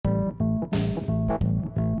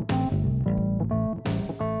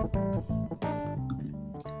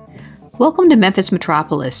Welcome to Memphis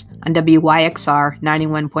Metropolis on WYXR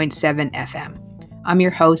 91.7 FM. I'm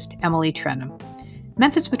your host, Emily Trenum.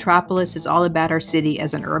 Memphis Metropolis is all about our city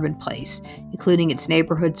as an urban place, including its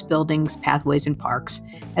neighborhoods, buildings, pathways, and parks,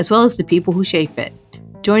 as well as the people who shape it.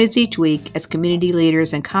 Join us each week as community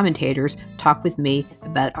leaders and commentators talk with me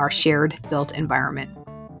about our shared built environment.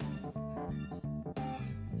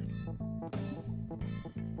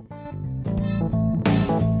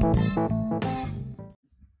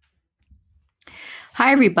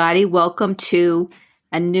 Hi, everybody. Welcome to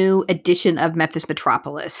a new edition of Memphis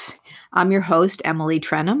Metropolis. I'm your host, Emily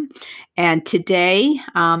Trenum, and today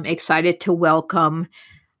I'm excited to welcome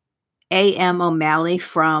A.M. O'Malley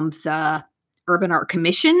from the Urban Art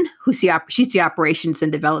Commission, she's the Operations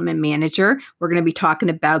and Development Manager. We're going to be talking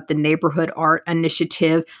about the Neighborhood Art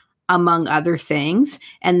Initiative, among other things.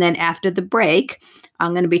 And then after the break,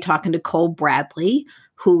 I'm going to be talking to Cole Bradley,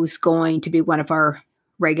 who's going to be one of our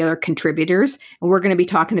regular contributors, and we're going to be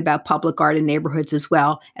talking about public art in neighborhoods as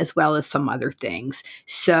well as some other things.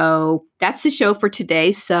 So that's the show for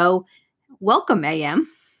today. So welcome, AM.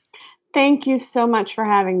 Thank you so much for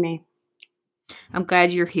having me. I'm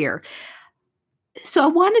glad you're here. So I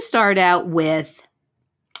want to start out with,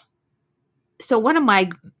 one of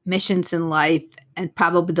my missions in life, and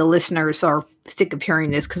probably the listeners are sick of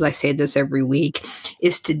hearing this because I say this every week,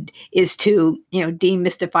 is to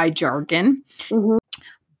demystify jargon. Mm-hmm.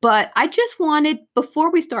 But I just wanted,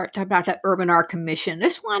 before we start talking about the Urban Art Commission, I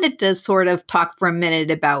just wanted to sort of talk for a minute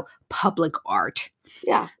about public art.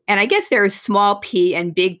 Yeah. And I guess there's small P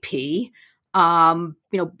and big P.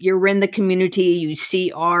 You're in the community, you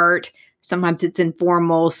see art. Sometimes it's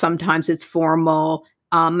informal, sometimes it's formal.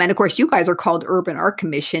 And of course, you guys are called Urban Art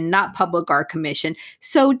Commission, not Public Art Commission.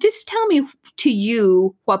 So just tell me to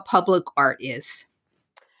you what public art is.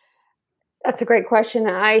 That's a great question.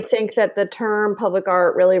 I think that the term public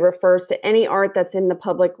art really refers to any art that's in the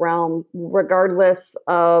public realm, regardless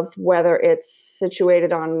of whether it's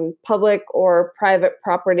situated on public or private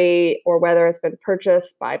property, or whether it's been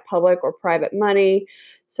purchased by public or private money.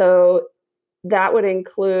 So that would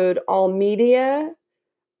include all media,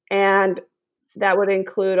 and that would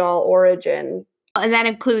include all origin. And that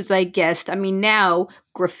includes, I guess, now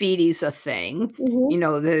graffiti's a thing.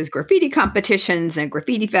 Mm-hmm. There's graffiti competitions and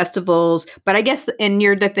graffiti festivals. But I guess in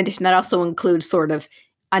your definition, that also includes sort of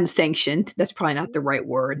unsanctioned. That's probably not the right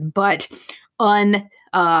word, but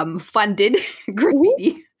unfunded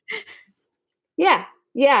graffiti. Mm-hmm.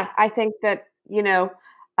 Yeah. I think that,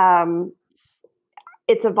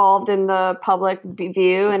 it's evolved in the public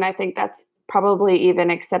view. And I think that's probably even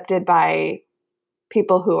accepted by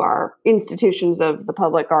people who are institutions of the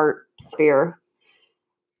public art sphere.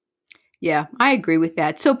 Yeah, I agree with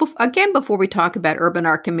that. So before we talk about Urban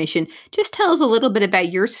Art Commission, just tell us a little bit about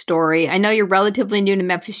your story. I know you're relatively new to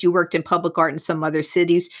Memphis. You worked in public art in some other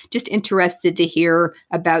cities. Just interested to hear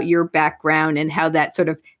about your background and how that sort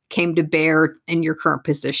of came to bear in your current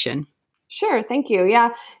position. Sure. Thank you.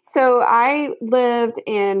 Yeah. So I lived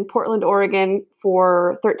in Portland, Oregon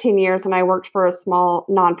for 13 years, and I worked for a small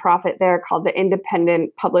nonprofit there called the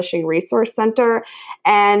Independent Publishing Resource Center.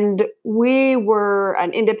 And we were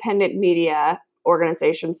an independent media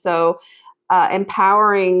organization. So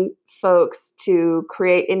empowering folks to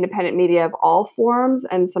create independent media of all forms.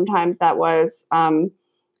 And sometimes that was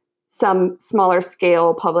some smaller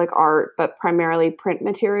scale public art, but primarily print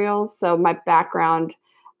materials. So my background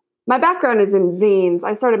is in zines.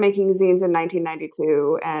 I started making zines in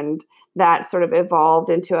 1992, and that sort of evolved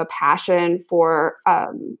into a passion for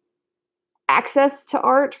access to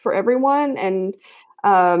art for everyone, and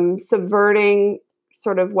subverting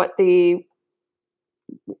sort of what the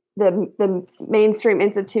mainstream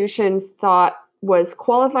institutions thought was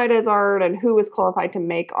qualified as art and who was qualified to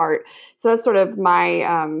make art. So that's sort of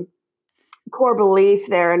my core belief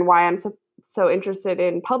there, and why I'm so interested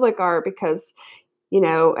in public art, because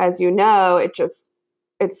as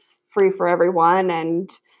it's free for everyone, and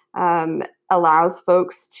allows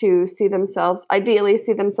folks to ideally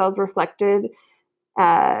see themselves reflected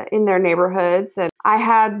in their neighborhoods. And I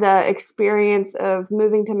had the experience of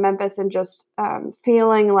moving to Memphis and just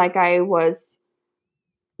feeling like I was,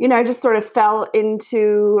 I just sort of fell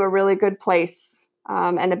into a really good place.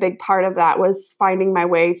 And a big part of that was finding my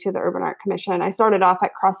way to the Urban Art Commission. I started off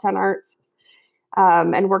at Cross Town Arts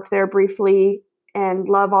and worked there briefly, and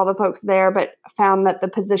love all the folks there, but found that the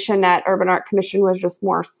position at Urban Art Commission was just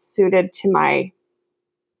more suited to my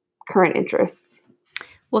current interests.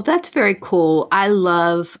 Well, that's very cool.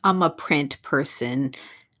 I'm a print person,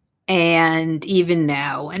 and even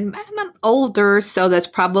now, and I'm older, so that's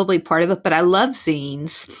probably part of it, but I love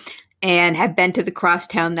zines. and have been to the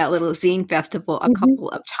Crosstown, that little zine festival, a Mhm. couple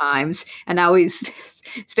of times. And I always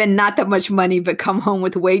spend not that much money, but come home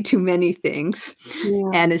with way too many things. Yeah.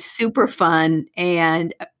 And it's super fun.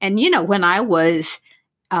 And when I was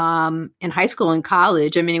in high school and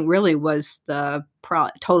college, I mean, it really was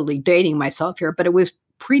totally dating myself here, but it was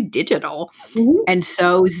pre-digital. Mhm. And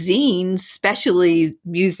so zines, especially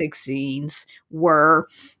music zines, were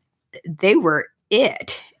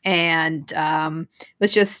it. And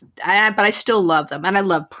it's just, but I still love them, and I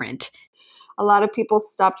love print. A lot of people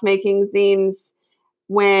stopped making zines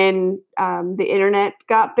when the internet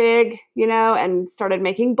got big, and started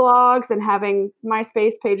making blogs and having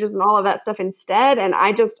MySpace pages and all of that stuff instead. And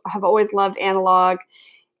I just have always loved analog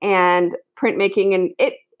and printmaking, and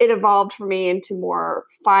it evolved for me into more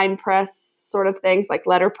fine press sort of things like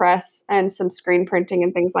letterpress and some screen printing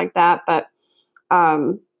and things like that. But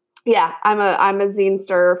um, yeah, I'm a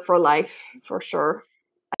zinester for life for sure.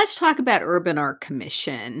 Let's talk about Urban Art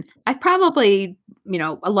Commission. I probably,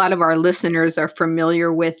 a lot of our listeners are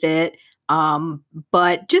familiar with it,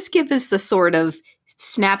 but just give us the sort of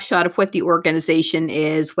snapshot of what the organization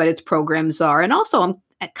is, what its programs are. And also, I'm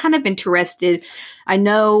kind of interested. I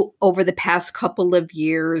know over the past couple of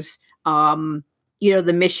years,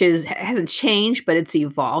 the mission hasn't changed, but it's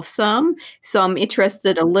evolved some. So I'm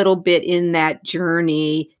interested a little bit in that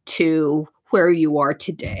journey to where you are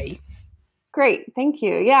today. Great, thank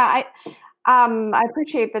you. Yeah, I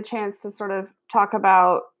appreciate the chance to sort of talk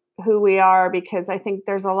about who we are because I think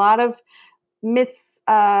there's a lot of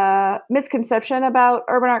misconception about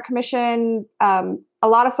Urban Art Commission. A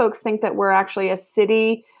lot of folks think that we're actually a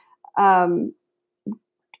city um,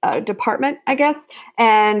 department, I guess,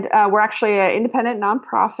 and we're actually an independent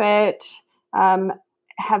nonprofit. Um,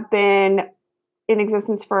 have been in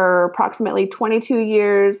existence for approximately 22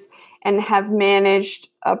 years and have managed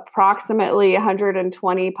approximately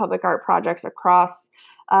 120 public art projects across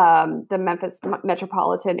the Memphis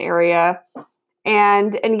metropolitan area.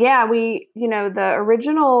 And yeah, the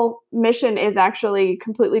original mission is actually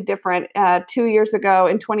completely different. 2 years ago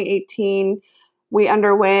in 2018, we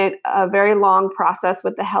underwent a very long process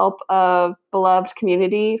with the help of beloved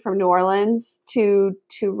community from New Orleans to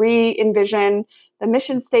re-envision the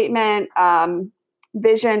mission statement,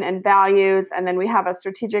 vision, and values, and then we have a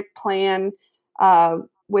strategic plan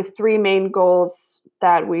with three main goals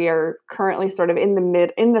that we are currently sort of in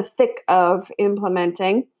the thick of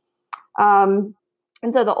implementing. Um,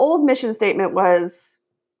 and so the old mission statement was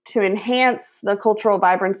to enhance the cultural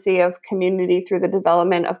vibrancy of community through the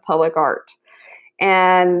development of public art.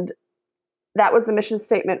 And that was the mission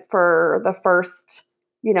statement for the first,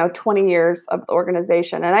 20 years of the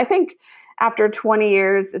organization. And I think after 20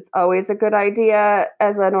 years, it's always a good idea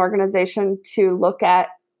as an organization to look at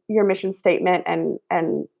your mission statement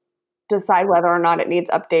and decide whether or not it needs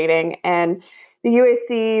updating. And the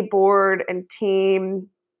UAC board and team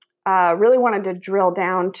really wanted to drill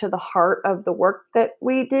down to the heart of the work that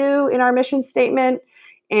we do in our mission statement.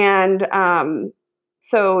 And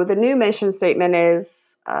so the new mission statement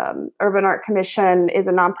is Urban Art Commission is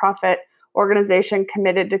a nonprofit organization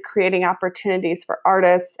committed to creating opportunities for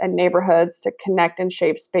artists and neighborhoods to connect and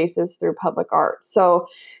shape spaces through public art. So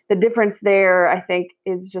the difference there, I think,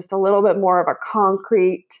 is just a little bit more of a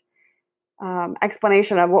concrete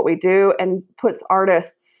explanation of what we do and puts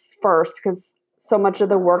artists first because so much of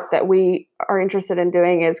the work that we are interested in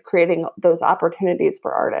doing is creating those opportunities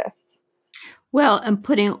for artists. Well, and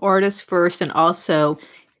putting artists first and also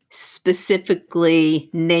specifically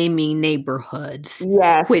naming neighborhoods,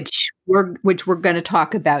 Yes. which we're gonna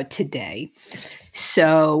talk about today.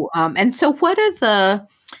 So, and so what are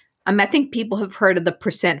I think people have heard of the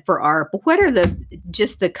Percent for Art, but what are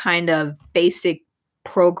the kind of basic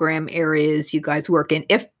program areas you guys work in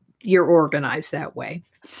if you're organized that way?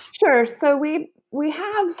 Sure. So we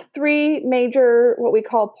have three major what we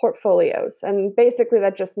call portfolios, and basically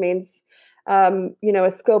that just means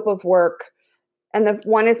a scope of work. And the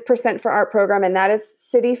one is Percent for Art program, and that is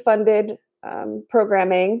city funded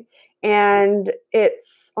programming, and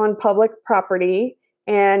it's on public property,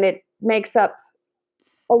 and it makes up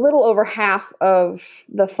a little over half of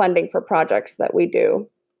the funding for projects that we do.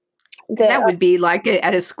 And The that would be like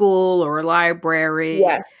at a school or a library,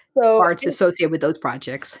 Yes. So arts associated with those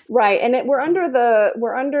projects. right, and we're under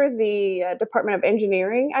the Department of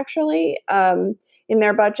Engineering actually in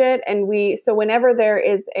their budget, and whenever there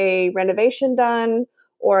is a renovation done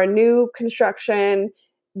or a new construction,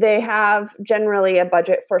 they have generally a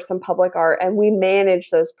budget for some public art, and we manage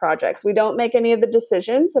those projects. We don't make any of the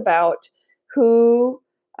decisions about who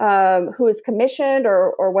who is commissioned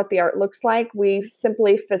or what the art looks like. We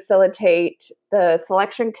simply facilitate the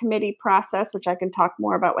selection committee process, which I can talk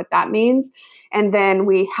more about what that means. And then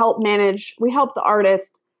we help the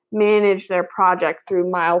artist manage their project through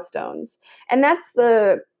milestones. And that's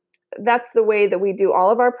the way that we do all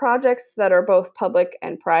of our projects that are both public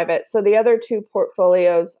and private. So the other two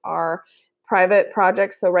portfolios are private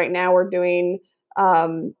projects. So right now we're doing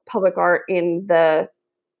public art in the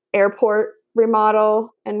airport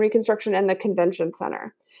remodel and reconstruction and the convention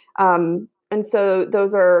center. And so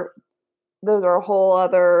those are that's a whole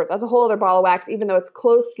other ball of wax. Even though it's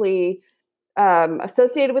closely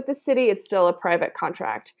associated with the city, it's still a private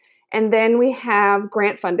contract. And then we have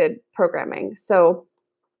grant funded programming. So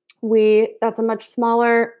that's a much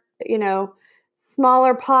smaller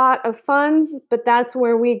pot of funds, but that's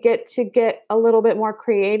where we get to get a little bit more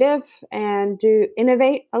creative and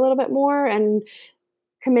innovate a little bit more and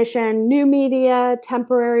commission new media,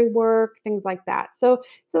 temporary work, things like that. So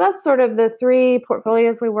that's sort of the three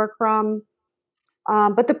portfolios we work from.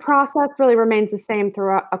 But the process really remains the same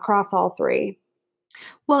across all three.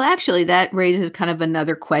 Well, actually, that raises kind of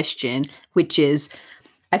another question, which is,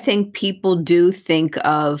 I think people do think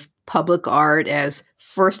of public art as,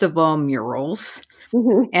 first of all, murals,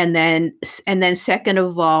 Mm-hmm. and then second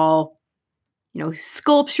of all,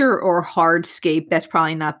 sculpture or hardscape. That's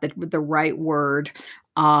probably not the right word.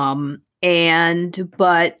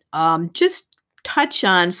 Just touch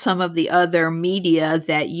on some of the other media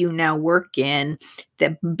that you now work in,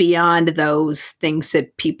 that beyond those things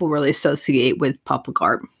that people really associate with public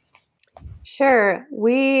art. Sure.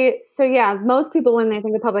 Most people, when they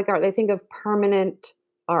think of public art, they think of permanent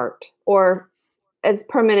art, or as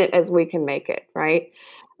permanent as we can make it, right?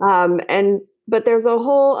 But there's a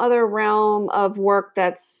whole other realm of work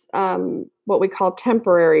that's what we call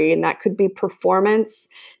temporary, and that could be performance,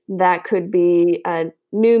 that could be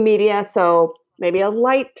new media, so maybe a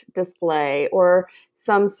light display or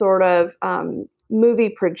some sort of movie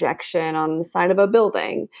projection on the side of a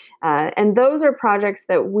building. And those are projects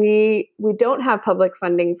that we don't have public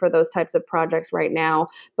funding for those types of projects right now,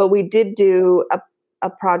 but we did do a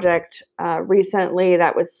project recently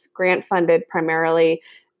that was grant funded primarily,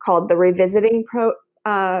 called the Revisiting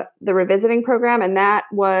Program, and that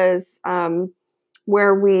was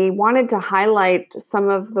where we wanted to highlight some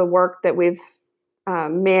of the work that we've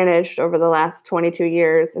managed over the last 22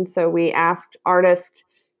 years. And so we asked artists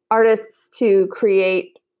to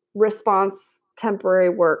create response temporary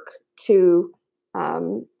work to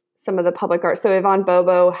some of the public art. So Yvonne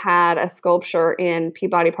Bobo has a sculpture in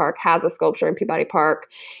Peabody Park,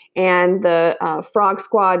 and the Frog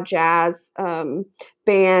Squad Jazz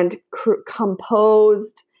band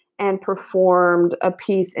composed and performed a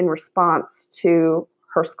piece in response to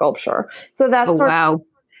her sculpture. So that's wow.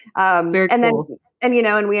 Very cool.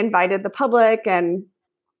 And we invited the public, and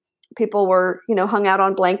people were, hung out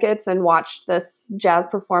on blankets and watched this jazz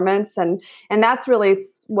performance. And that's really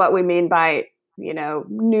what we mean by,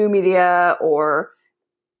 new media or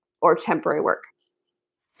temporary work.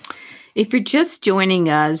 If you're just joining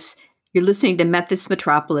us, you're listening to Memphis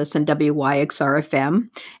Metropolis on WYXR-FM,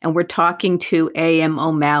 and we're talking to A.M.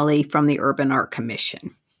 O'Malley from the Urban Art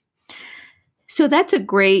Commission. So that's a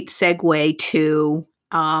great segue to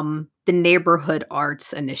the Neighborhood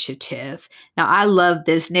Arts Initiative. Now, I love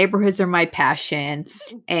this. Neighborhoods are my passion,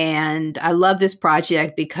 and I love this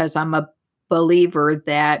project because I'm a believer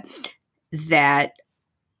that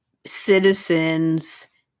citizens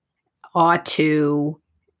ought to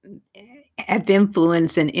have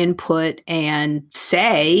influence and input and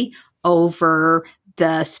say over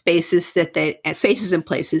the spaces and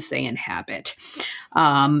places they inhabit.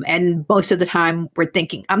 And most of the time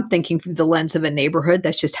I'm thinking through the lens of a neighborhood.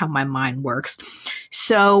 That's just how my mind works.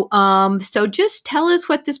 So just tell us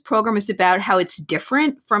what this program is about, how it's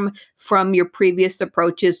different from your previous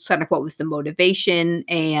approaches, kind of what was the motivation,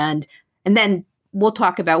 and then we'll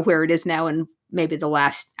talk about where it is now and maybe the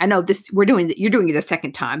last. I know you're doing it the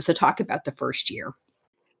second time, so talk about the first year.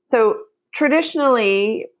 So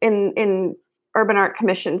traditionally in Urban Art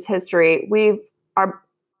Commission's history,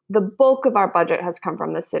 the bulk of our budget has come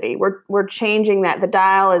from the city. We're changing that. The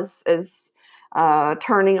dial is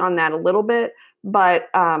turning on that a little bit, but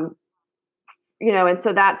and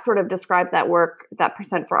so that sort of describes that work, that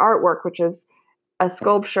percent for artwork, which is a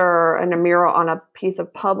sculpture and a mural on a piece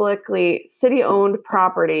of publicly city-owned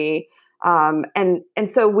property. And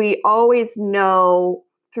so we always know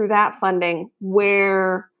through that funding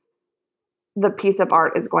where the piece of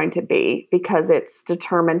art is going to be, because it's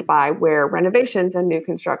determined by where renovations and new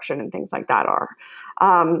construction and things like that are.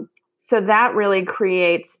 So that really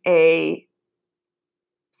creates a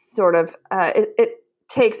sort of,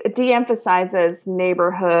 de-emphasizes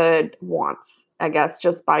neighborhood wants, I guess,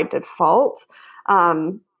 just by default,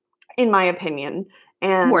 in my opinion.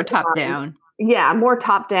 And More top down. yeah, more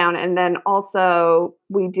top down. And then also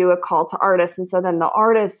we do a call to artists. And so then the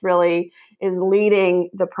artist really is leading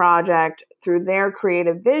the project through their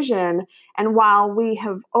creative vision. And while we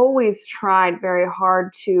have always tried very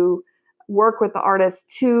hard to work with the artists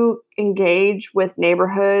to engage with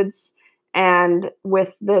neighborhoods and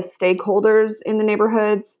with the stakeholders in the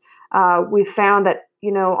neighborhoods, we found that,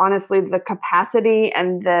 honestly, the capacity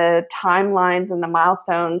and the timelines and the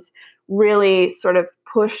milestones really sort of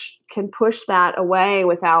can push that away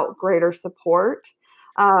without greater support.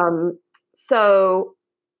 Um, so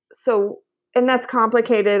so and that's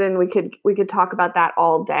complicated, and we could talk about that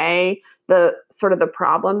all day. The sort of the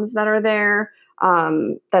problems that are there,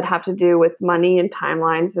 that have to do with money and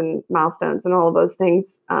timelines and milestones and all of those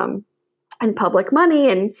things, and public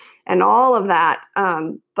money and all of that.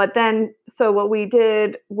 But then, so what we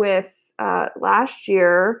did with last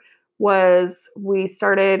year was we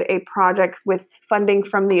started a project with funding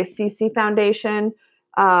from the Assisi Foundation,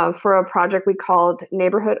 for a project we called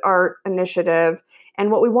Neighborhood Art Initiative. And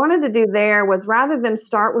what we wanted to do there was, rather than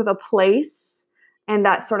start with a place and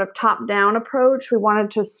that sort of top-down approach, we wanted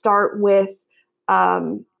to start with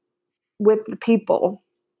the people,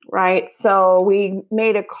 right? So we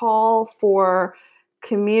made a call for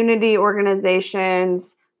community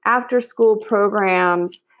organizations, after-school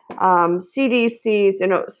programs, CDCs,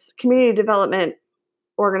 community development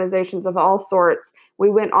organizations of all sorts. We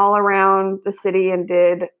went all around the city and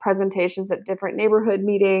did presentations at different neighborhood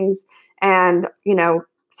meetings, and,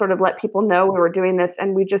 sort of let people know we were doing this.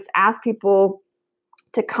 And we just asked people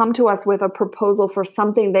to come to us with a proposal for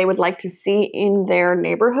something they would like to see in their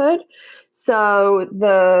neighborhood. So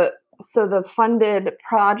the funded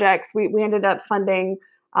projects, we ended up funding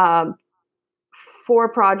 4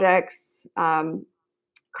 projects.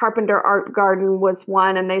 Carpenter Art Garden was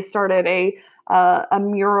one, and they started a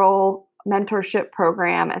mural mentorship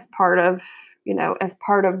program as part of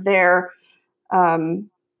their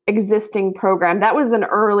existing program. That was an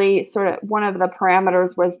early sort of, one of the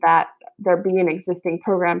parameters was that there be an existing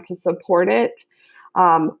program to support it.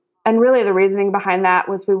 And really the reasoning behind that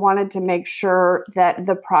was we wanted to make sure that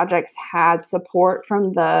the projects had support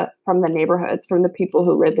from the neighborhoods, from the people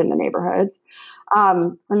who lived in the neighborhoods.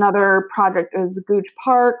 Another project is Gooch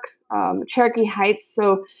Park, Cherokee Heights.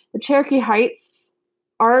 So the Cherokee Heights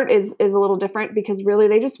art is a little different, because really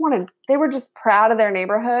they were just proud of their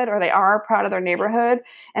neighborhood, or they are proud of their neighborhood,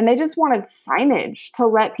 and they just wanted signage to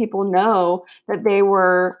let people know that they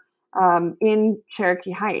were in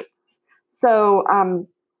Cherokee Heights. So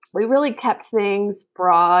we really kept things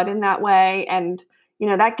broad in that way. And,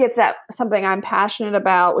 that gets at something I'm passionate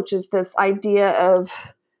about, which is this idea of,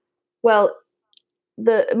 well,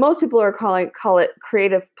 most people call it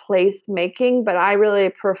creative place making, but I really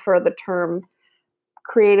prefer the term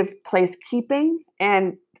creative place keeping,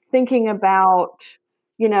 and thinking about,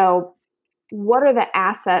 what are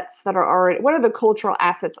the cultural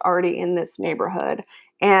assets already in this neighborhood,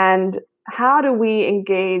 and how do we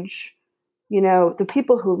engage, the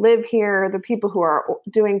people who live here, the people who are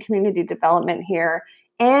doing community development here,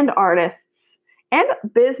 and artists and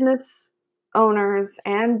business owners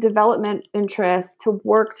and development interests to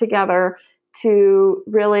work together to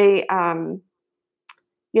really,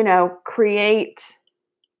 create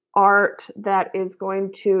art that is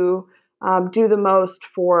going to do the most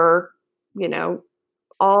for,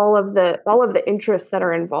 all of the interests that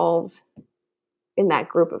are involved in that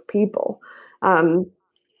group of people.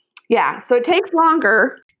 Yeah, so it takes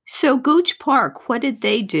longer. So Gooch Park, what did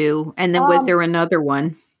they do? And then was Um, there another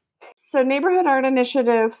one? so Neighborhood Art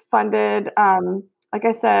Initiative funded, like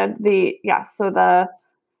I said, so the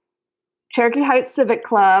Cherokee Heights Civic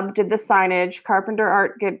Club did the signage. Carpenter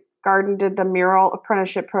Art Garden did the mural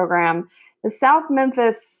apprenticeship program. The South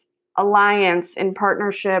Memphis Alliance, in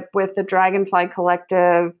partnership with the Dragonfly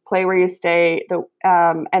Collective, Play Where You Stay,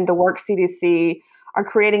 and the Work CDC, are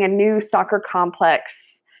creating a new soccer complex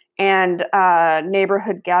and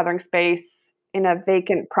neighborhood gathering space in a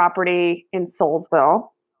vacant property in Soulsville.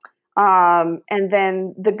 And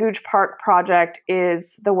then the Gooch Park project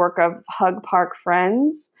is the work of Hug Park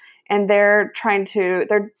Friends, and they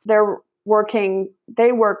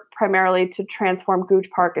work primarily to transform Gooch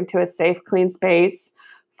Park into a safe, clean space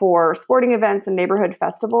for sporting events and neighborhood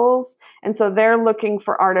festivals. And so they're looking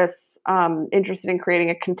for artists interested in creating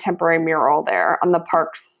a contemporary mural there on the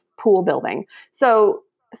park's pool building. So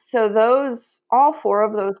all 4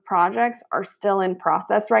 of those projects are still in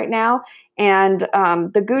process right now. And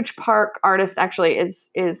the Gooch Park artist actually is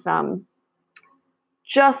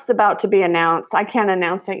just about to be announced. I can't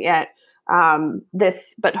announce it yet.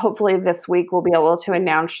 But hopefully this week we'll be able to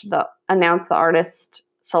announce the artist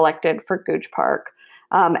selected for Gooch Park.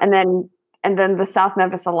 And then the South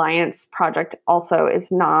Memphis Alliance project also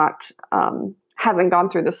is not hasn't gone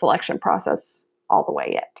through the selection process all the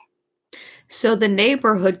way yet. So the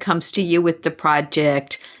neighborhood comes to you with the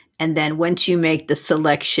project, and then once you make the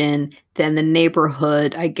selection, then the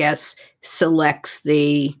neighborhood, I guess, selects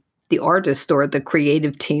the artist or the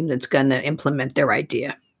creative team that's going to implement their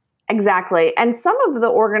idea. Exactly. And some of the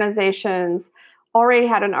organizations already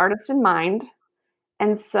had an artist in mind.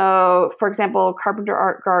 And so, for example, Carpenter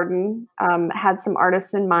Art Garden had some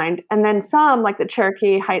artists in mind. And then some, like the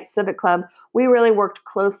Cherokee Heights Civic Club, we really worked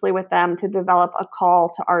closely with them to develop a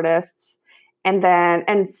call to artists.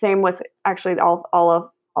 And same with actually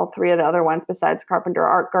all three of the other ones besides Carpenter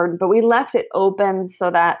Art Garden. But we left it open so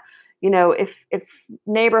that, if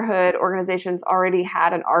neighborhood organizations already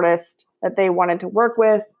had an artist that they wanted to work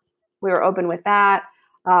with, we were open with that.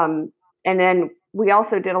 And then we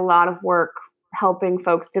also did a lot of work helping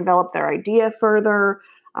folks develop their idea further,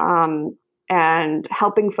 and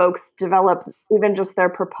helping folks develop even just their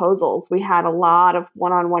proposals. We had a lot of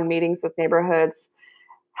one-on-one meetings with neighborhoods,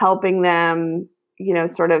 helping them,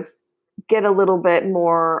 sort of get a little bit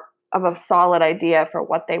more of a solid idea for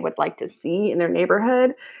what they would like to see in their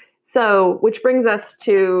neighborhood. So, which brings us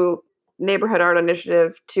to Neighborhood Art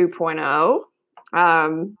Initiative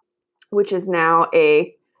 2.0, which is now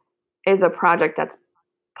a project that's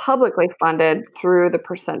publicly funded through the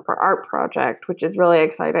Percent for Art project, which is really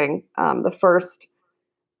exciting. The first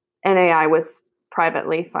NAI was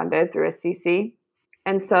privately funded through a CC,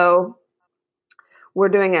 and so we're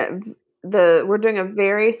doing a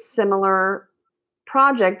very similar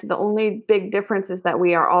project. The only big difference is that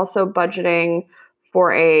we are also budgeting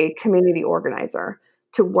for a community organizer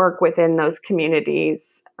to work within those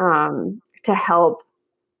communities, to help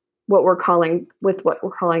what we're calling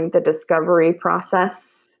the discovery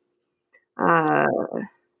process. Yeah.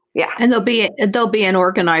 And there'll be an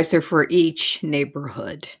organizer for each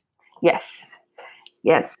neighborhood. Yes.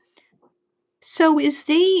 So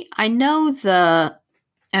I know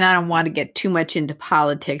and I don't want to get too much into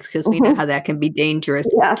politics because we know how that can be dangerous.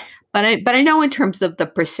 Yeah. But I know in terms of the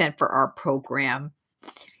Percent for Art program,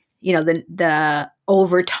 the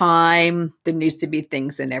over time, there needs to be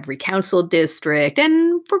things in every council district,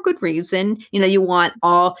 and for good reason. You want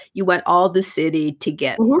all the city to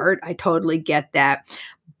get art. I totally get that.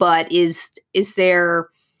 But is there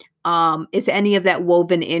is any of that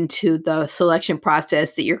woven into the selection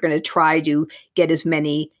process that you're going to try to get as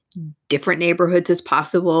many different neighborhoods as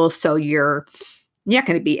possible? So you're not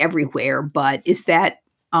going to be everywhere, but is that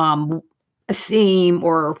a theme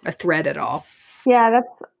or a thread at all? Yeah,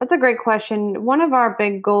 that's a great question. One of our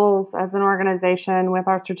big goals as an organization with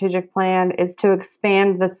our strategic plan is to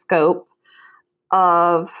expand the scope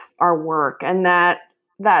of our work, and that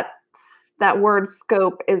word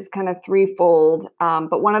scope is kind of threefold.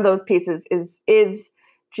 But one of those pieces is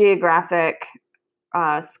geographic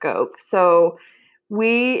scope. So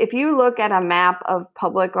if you look at a map of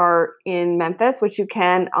public art in Memphis, which you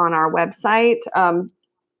can on our website,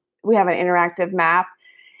 we have an interactive map.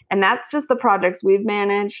 And that's just the projects we've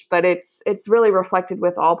managed, but it's really reflected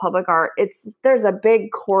with all public art. There's a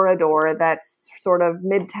big corridor that's sort of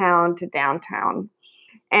midtown to downtown.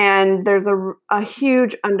 And there's a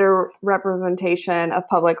huge underrepresentation of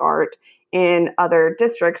public art in other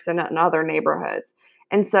districts and in other neighborhoods.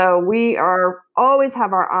 And so we always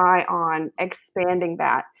have our eye on expanding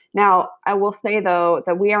that. Now, I will say though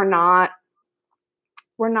that we're not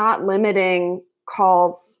limiting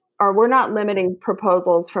calls, or we're not limiting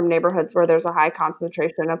proposals from neighborhoods where there's a high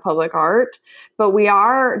concentration of public art, but we have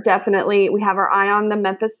our eye on the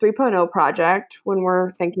Memphis 3.0 project when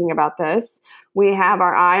we're thinking about this. We have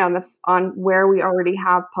our eye on where we already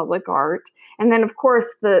have public art. And then of course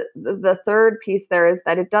the third piece there is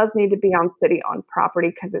that it does need to be on city-owned property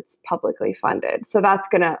because it's publicly funded. So that's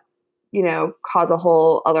going to, cause a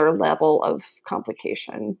whole other level of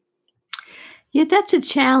complication. Yeah, that's a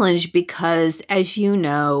challenge because, as you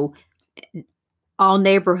know, all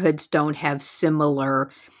neighborhoods don't have similar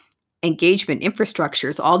engagement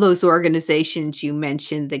infrastructures. All those organizations you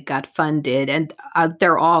mentioned that got funded, and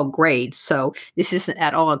they're all great. So this isn't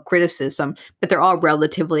at all a criticism, but they're all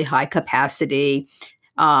relatively high capacity.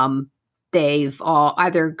 They've all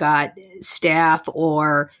either got staff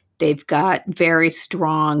or they've got very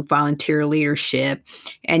strong volunteer leadership.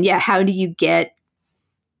 And yeah, how do you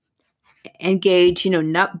engage,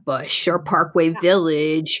 Nutbush or Parkway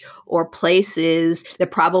Village or places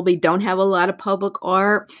that probably don't have a lot of public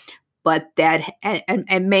art, but that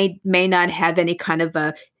and may not have any kind of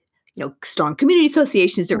a strong community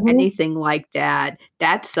associations or Mhm. anything like that.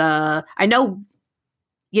 That's I know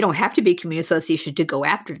you don't have to be a community association to go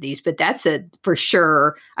after these, but that's a for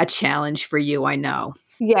sure a challenge for you, I know.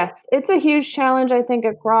 Yes, it's a huge challenge, I think,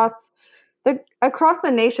 across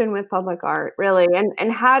the nation with public art, really,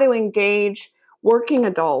 and how to engage working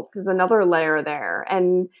adults is another layer there,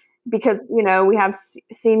 and because, we have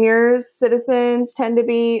seniors, citizens tend to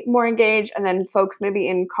be more engaged, and then folks maybe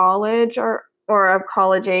in college or of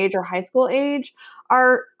college age or high school age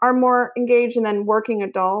are more engaged, and then working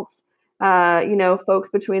adults, folks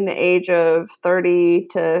between the age of 30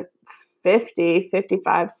 to 50,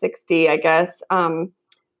 55, 60, I guess,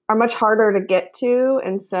 are much harder to get to.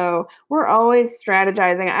 And so we're always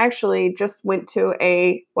strategizing. I actually just went to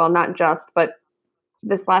not just, but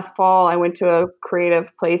this last fall, I went to a creative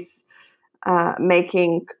place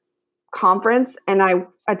making conference, and I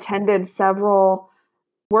attended several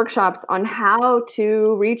workshops on how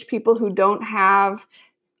to reach people who don't have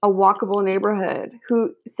a walkable neighborhood,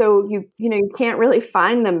 so you can't really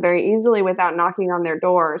find them very easily without knocking on their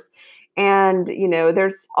doors. And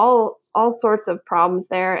there's all sorts of problems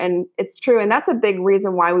there, and it's true, and that's a big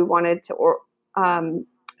reason why we wanted to um,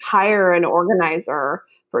 hire an organizer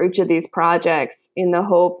for each of these projects, in the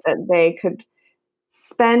hope that they could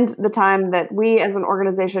spend the time that we as an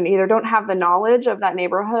organization either don't have the knowledge of that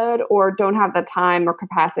neighborhood or don't have the time or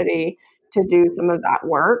capacity to do some of that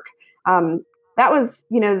work. That was,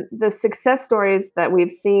 the success stories that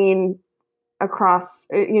we've seen across,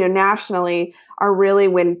 nationally, are really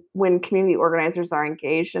when community organizers are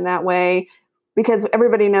engaged in that way, because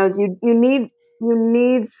everybody knows you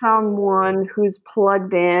need someone who's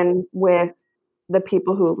plugged in with the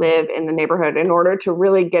people who live in the neighborhood in order to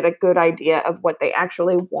really get a good idea of what they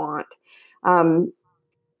actually want. Um,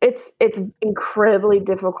 it's incredibly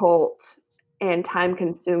difficult and time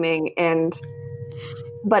consuming,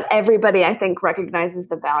 but everybody, I think, recognizes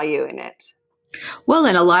the value in it. Well,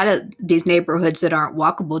 and a lot of these neighborhoods that aren't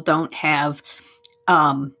walkable don't have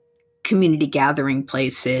um, community gathering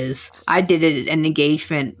places. I did an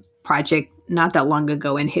engagement project not that long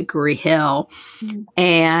ago in Hickory Hill, Mhm.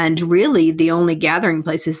 and really the only gathering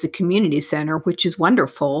place is the community center, which is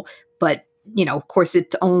wonderful. But, of course,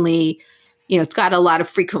 it's only, it's got a lot of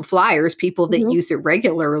frequent flyers, people that Mhm. use it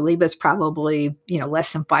regularly, but it's probably,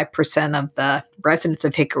 less than 5% of the residents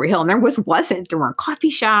of Hickory Hill. And there weren't coffee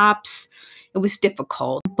shops. It was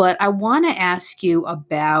difficult. But I want to ask you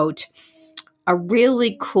about a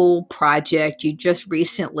really cool project you just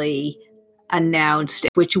recently announced,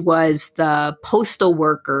 which was the Postal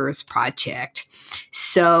Workers Project.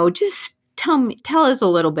 So just tell us a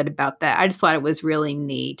little bit about that. I just thought it was really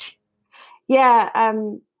neat. Yeah,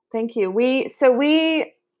 thank you. We,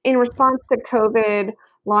 in response to COVID,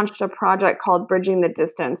 launched a project called Bridging the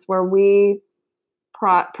Distance, where we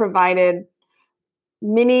provided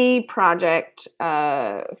mini project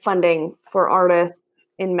funding for artists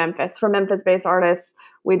in Memphis. For Memphis-based artists,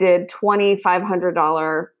 we did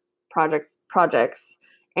 $2,500 projects,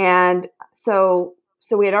 and so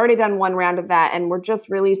we had already done one round of that, and we're just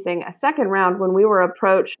releasing a second round when we were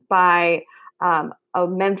approached by a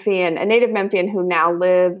native Memphian who now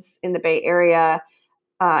lives in the Bay Area,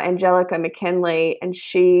 Angelica McKinley, and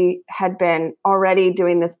she had been already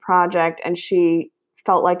doing this project, and she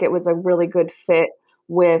felt like it was a really good fit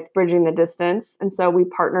with Bridging the Distance. And so we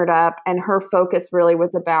partnered up, and her focus really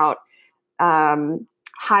was about um,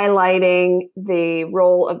 highlighting the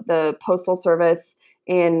role of the Postal Service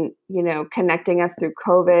in, connecting us through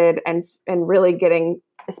COVID, and really getting,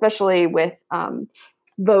 especially with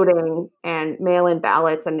voting and mail-in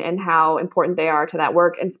ballots, and how important they are to that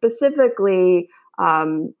work, and specifically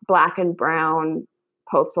Black and Brown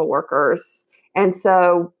postal workers. And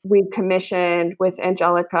so we commissioned with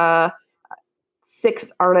Angelica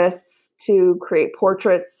 6 artists to create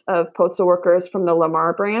portraits of postal workers from the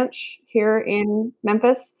Lamar branch here in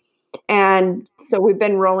Memphis. And so we've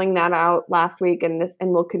been rolling that out last week, and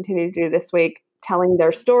we'll continue to do this week, telling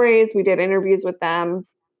their stories. We did interviews with them,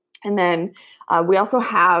 and then we also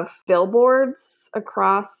have billboards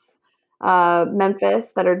across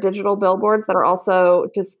Memphis that are digital billboards that are also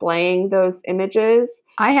displaying those images.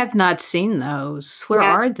 I have not seen those. Where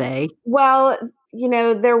Yeah. are they? Well,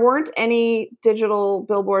 there weren't any digital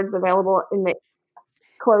billboards available in the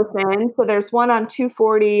close in. So there's one on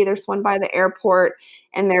 240, there's one by the airport,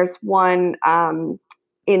 and there's one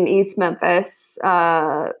in East Memphis.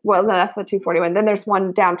 Well, no, that's the 241. Then there's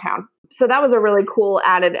one downtown. So that was a really cool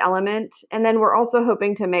added element. And then we're also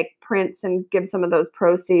hoping to make prints and give some of those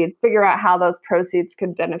proceeds, figure out how those proceeds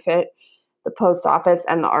could benefit the post office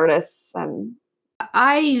and the artists, and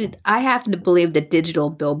I happen to believe that digital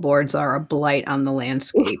billboards are a blight on the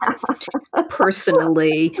landscape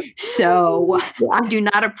personally, so I Yeah. do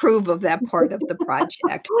not approve of that part of the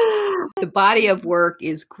project. The body of work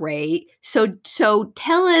is great. So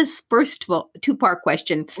tell us, first of all, two-part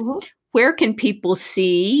question. Mhm. Where can people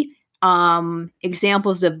see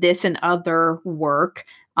examples of this and other work?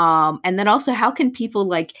 And then also, how can people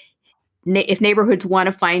like if neighborhoods want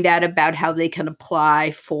to find out about how they can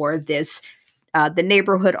apply for this the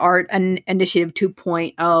Neighborhood Art Initiative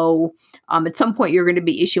 2.0. At some point, you're going to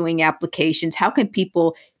be issuing applications. How can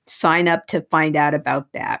people sign up to find out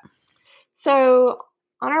about that? So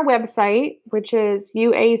on our website, which is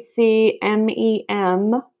UACMEM,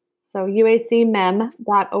 so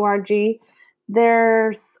uacmem.org,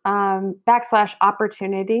 there's backslash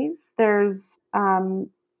opportunities. There's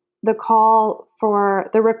the call for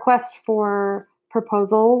the request for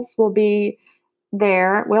proposals will be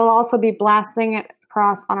there. We'll also be blasting it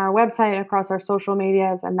across on our website, across our social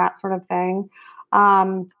medias, and that sort of thing.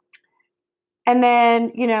 Um, and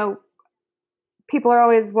then, people are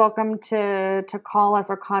always welcome to call us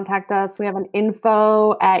or contact us. We have an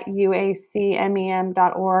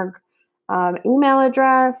info@uacmem.org email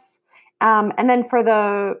address. And then for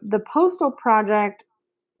the postal project,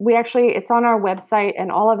 it's on our website,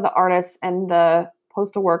 and all of the artists and the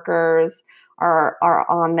postal workers are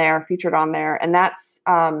on there, featured on there, and that's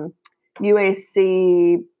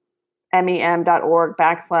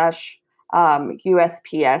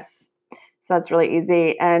uacmem.org/USPS. So that's really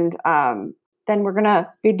easy. And then we're going to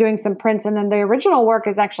be doing some prints. And then the original work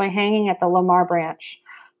is actually hanging at the Lamar Branch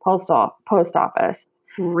post office.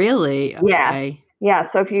 Really? Yeah. Okay. Yeah.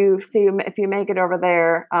 So if you make it over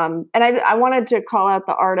there, and I wanted to call out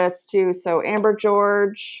the artists too. So Amber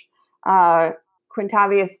George,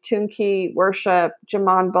 Quintavious Tunke, Worship,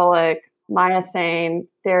 Jamon Bullock, Maya Sane,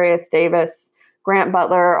 Darius Davis, Grant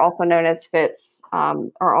Butler, also known as Fitz,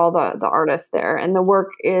 are all the artists there. And the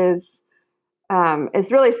work is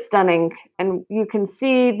really stunning. And you can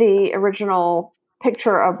see the original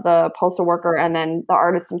picture of the postal worker and then the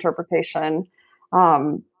artist interpretation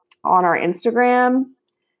on our Instagram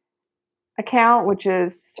account, which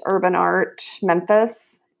is Urban Art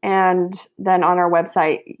Memphis. And then on our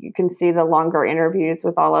website, you can see the longer interviews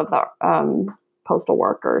with all of the postal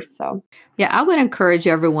workers. So, Yeah, I would encourage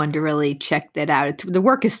everyone to really check that out. The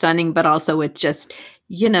work is stunning, but also it just,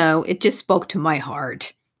 it just spoke to my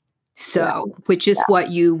heart. yeah, So, which is what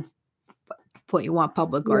you want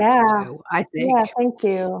public art to yeah, do, I yeah. think. Thank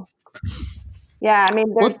you. Yeah, I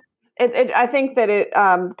mean, there's Well, I think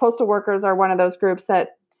that postal workers are one of those groups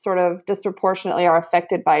that sort of disproportionately are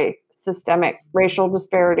affected by systemic racial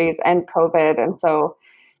disparities and COVID, and so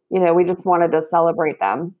we just wanted to celebrate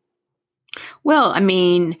them. well,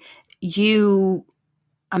 this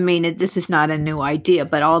is not a new idea,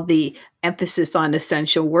 but all the emphasis on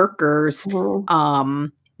essential workers,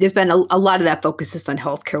 Mhm. there's been a lot of that focuses on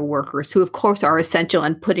healthcare workers who, of course, are essential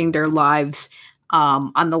and putting their lives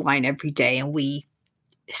on the line every day. And we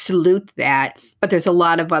salute that. But there's a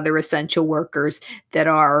lot of other essential workers that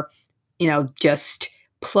are, just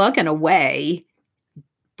plugging away,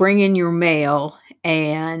 bringing your mail.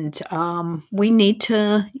 And we need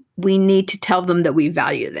to tell them that we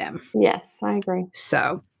value them. Yes, I agree.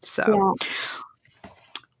 So, Yeah,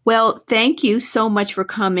 well, thank you so much for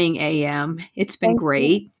coming, AM. It's been thank you.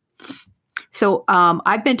 great. So,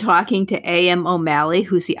 I've been talking to AM O'Malley,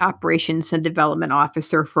 who's the Operations and Development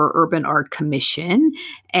Officer for Urban Art Commission.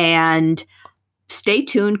 And stay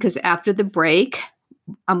tuned because after the break,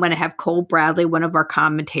 I'm going to have Cole Bradley, one of our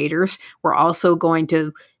commentators. We're also going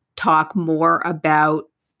to talk more about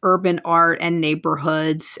urban art and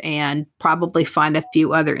neighborhoods and probably find a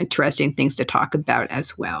few other interesting things to talk about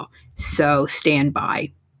as well. So stand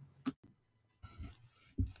by.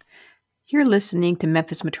 You're listening to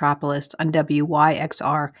Memphis Metropolis on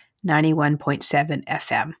WYXR 91.7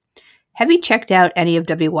 FM. Have you checked out any of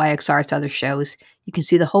WYXR's other shows? You can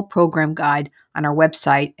see the whole program guide on our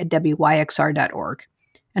website at wyxr.org.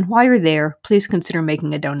 And while you're there, please consider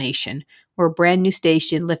making a donation. We're a brand new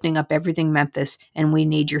station lifting up everything Memphis, and we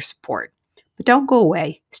need your support. But don't go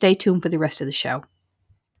away. Stay tuned for the rest of the show.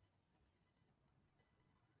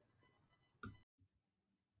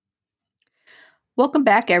 Welcome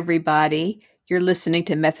back, everybody. You're listening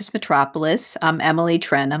to Memphis Metropolis. I'm Emily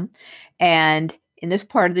Trenum. And in this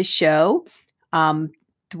part of the show, I'm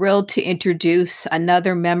thrilled to introduce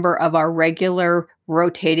another member of our regular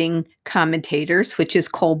rotating commentators, which is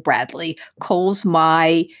Cole Bradley. Cole's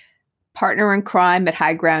my partner in crime at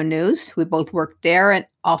High Ground News. We both worked there and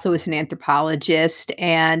also is an anthropologist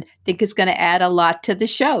and think is going to add a lot to the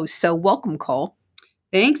show. So welcome, Cole.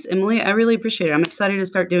 Thanks, Emily. I really appreciate it. I'm excited to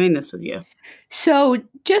start doing this with you. So,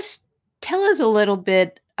 just tell us a little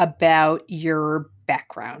bit about your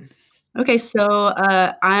background. Okay, so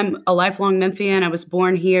I'm a lifelong Memphian. I was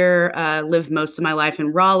born here, lived most of my life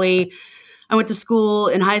in Raleigh. I went to school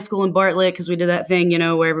in high school in Bartlett because we did that thing,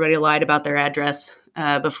 where everybody lied about their address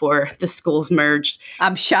before the schools merged.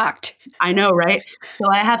 I'm shocked. I know, right? So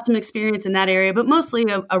I have some experience in that area, but mostly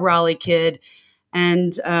a Raleigh kid.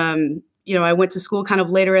 And, I went to school kind of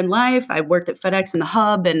later in life. I worked at FedEx in the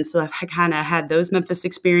hub. And so I kind of had those Memphis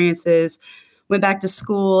experiences. Went back to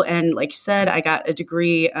school. And like you said, I got a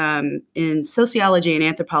degree in sociology and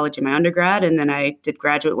anthropology in my undergrad. And then I did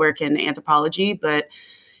graduate work in anthropology. But,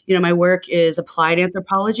 my work is applied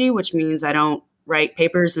anthropology, which means I don't write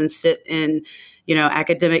papers and sit in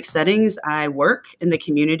academic settings. I work in the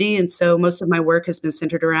community. And so most of my work has been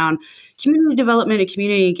centered around community development and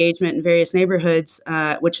community engagement in various neighborhoods,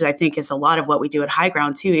 which I think is a lot of what we do at High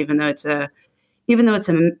Ground too, even though it's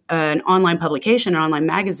an online publication, an online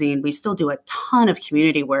magazine, we still do a ton of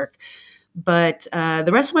community work. But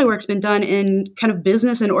the rest of my work's been done in kind of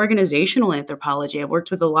business and organizational anthropology. I've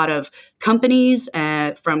worked with a lot of companies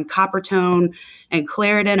from Coppertone and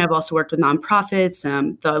Clarendon. I've also worked with nonprofits,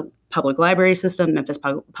 the public library system, Memphis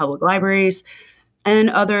Public Libraries, and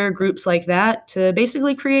other groups like that to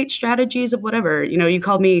basically create strategies of whatever. You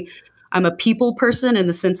called me, I'm a people person in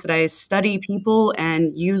the sense that I study people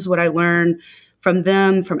and use what I learn from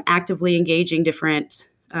them, from actively engaging different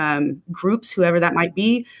groups, whoever that might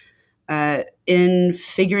be, in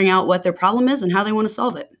figuring out what their problem is and how they want to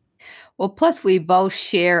solve it. Well, plus we both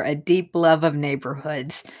share a deep love of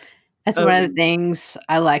neighborhoods. That's one of the things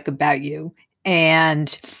I like about you.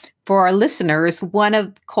 And for our listeners,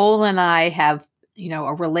 Cole and I have,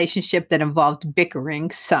 a relationship that involved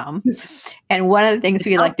bickering some. And one of the things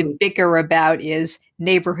we like to bicker about is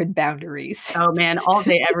neighborhood boundaries. Oh man, all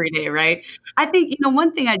day, every day, right? I think,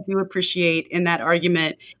 one thing I do appreciate in that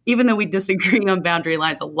argument, even though we disagree on boundary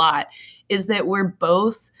lines a lot, is that we're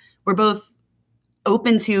both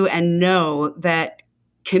open to and know that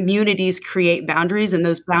communities create boundaries and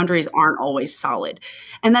those boundaries aren't always solid.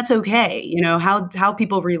 And that's okay. How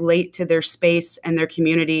people relate to their space and their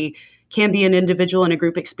community can be an individual and a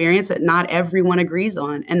group experience that not everyone agrees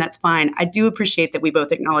on. And that's fine. I do appreciate that we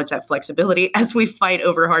both acknowledge that flexibility as we fight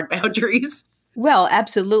over hard boundaries. Well,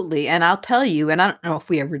 absolutely. And I'll tell you, and I don't know if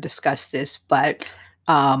we ever discussed this, but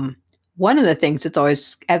one of the things that's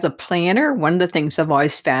always, as a planner, one of the things I've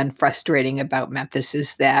always found frustrating about Memphis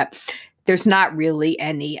is that there's not really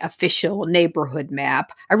any official neighborhood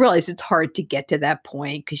map. I realize it's hard to get to that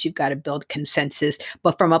point because you've got to build consensus.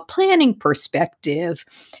 But from a planning perspective,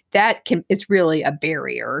 it's really a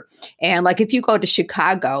barrier. And like if you go to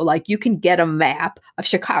Chicago, like you can get a map of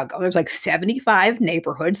Chicago. There's like 75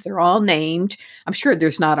 neighborhoods. They're all named. I'm sure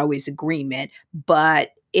there's not always agreement,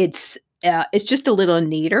 but it's just a little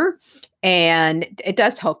neater. And it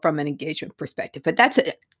does help from an engagement perspective. But that's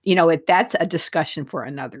a discussion for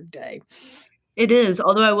another day. It is,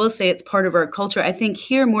 although I will say it's part of our culture. I think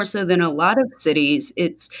here more so than a lot of cities,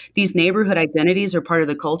 it's these neighborhood identities are part of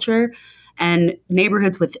the culture, and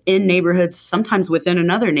neighborhoods within neighborhoods, sometimes within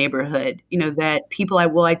another neighborhood, that people I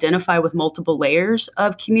will identify with multiple layers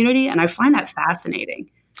of community. And I find that fascinating.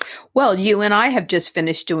 Well, you and I have just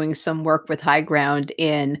finished doing some work with High Ground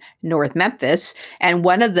in North Memphis, and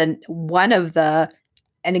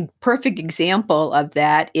and a perfect example of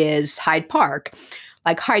that is Hyde Park.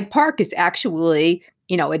 Like Hyde Park is actually,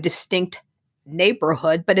 a distinct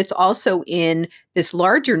neighborhood, but it's also in this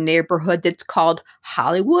larger neighborhood that's called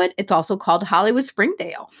Hollywood. It's also called Hollywood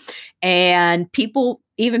Springdale. And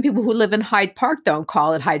even people who live in Hyde Park don't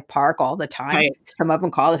call it Hyde Park all the time. Right. Some of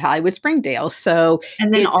them call it Hollywood Springdale. So,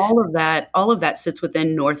 and then all of that sits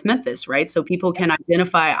within North Memphis, right? So people can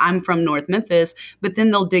identify I'm from North Memphis, but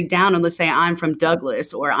then they'll dig down and let's say I'm from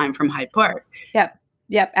Douglas or I'm from Hyde Park.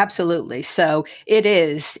 Yep, absolutely. So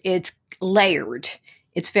it's layered.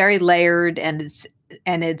 It's very layered and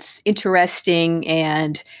it's interesting,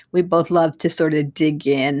 and we both love to sort of dig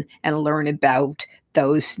in and learn about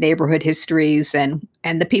those neighborhood histories and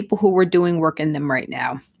the people who are doing work in them right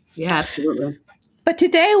now. Yeah, absolutely. But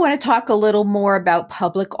today I want to talk a little more about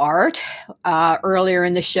public art. Earlier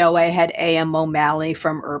in the show, I had A.M. O'Malley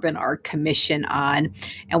from Urban Art Commission on,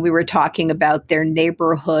 and we were talking about their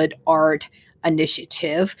neighborhood art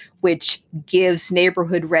initiative, which gives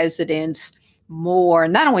neighborhood residents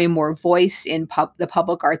not only more voice in the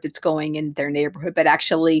public art that's going in their neighborhood, but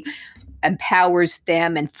actually empowers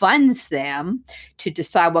them and funds them to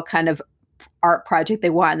decide what kind of art project they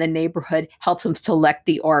want in the neighborhood, helps them select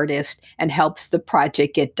the artist, and helps the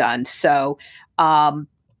project get done. So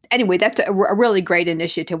anyway, that's a really great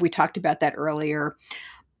initiative. We talked about that earlier.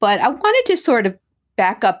 But I wanted to sort of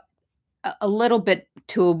back up a little bit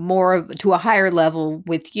to a higher level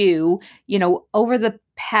with you. Over the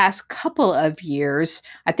past couple of years,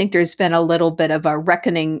 I think there's been a little bit of a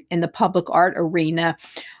reckoning in the public art arena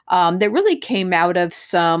that really came out of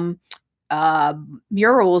some uh,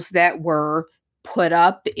 murals that were put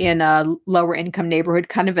up in a lower income neighborhood,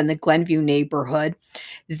 kind of in the Glenview neighborhood,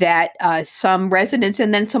 that some residents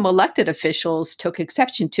and then some elected officials took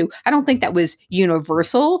exception to. I don't think that was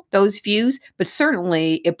universal, those views, but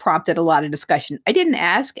certainly it prompted a lot of discussion. I didn't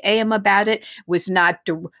ask AM about it. Was not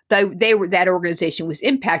that organization was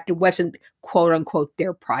impacted, wasn't quote unquote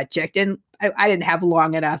their project, and I didn't have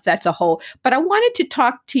long enough. That's a whole. But I wanted to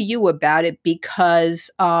talk to you about it because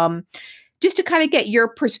just to kind of get your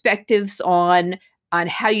perspectives on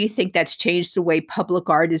how you think that's changed the way public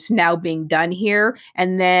art is now being done here,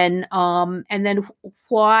 and then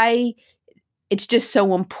why it's just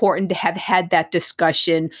so important to have had that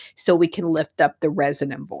discussion so we can lift up the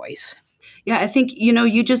resident voice. Yeah, I think,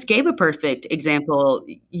 you just gave a perfect example.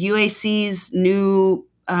 UAC's new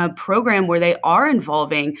program where they are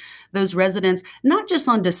involving those residents, not just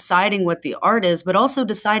on deciding what the art is, but also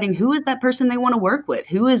deciding who is that person they want to work with,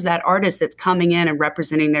 who is that artist that's coming in and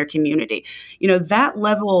representing their community. That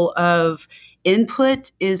level of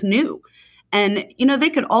input is new. And, they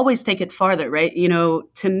could always take it farther, right?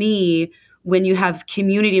 To me, when you have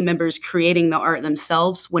community members creating the art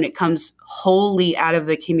themselves, when it comes wholly out of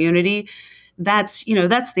the community, that's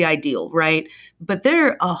the ideal, right? But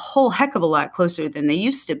they're a whole heck of a lot closer than they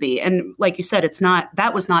used to be. And like you said,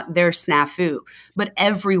 that was not their snafu, but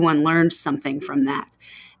everyone learned something from that.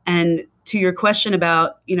 And to your question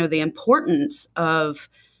about, the importance of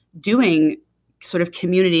doing sort of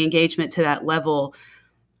community engagement to that level,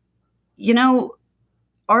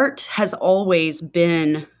 art has always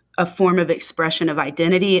been a form of expression of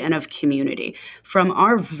identity and of community. From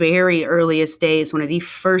our very earliest days, one of the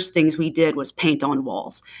first things we did was paint on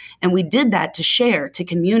walls. And we did that to share, to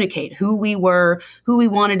communicate who we were, who we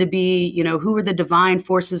wanted to be, who were the divine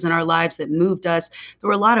forces in our lives that moved us. There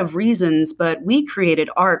were a lot of reasons, but we created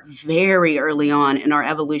art very early on in our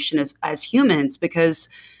evolution as humans because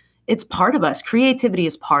it's part of us. Creativity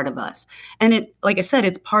is part of us. And like I said,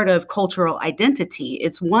 it's part of cultural identity.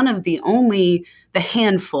 It's one of the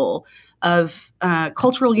handful of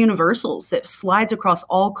cultural universals that slides across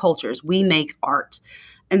all cultures. We make art.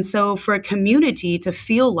 And so for a community to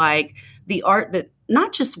feel like the art that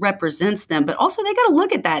not just represents them, but also they got to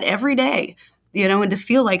look at that every day, and to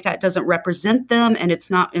feel like that doesn't represent them and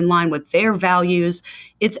it's not in line with their values,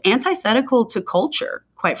 it's antithetical to culture.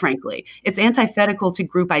 Quite frankly, it's antithetical to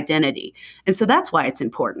group identity. And so that's why it's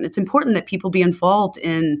important. It's important that people be involved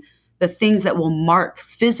in the things that will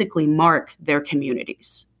physically mark their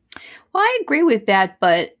communities. Well, I agree with that,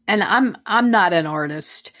 and I'm not an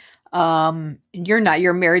artist. You're not,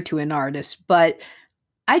 you're married to an artist, but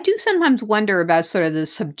I do sometimes wonder about sort of the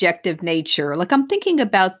subjective nature. Like I'm thinking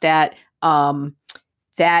about that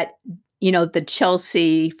the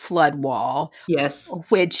Chelsea flood wall. Yes.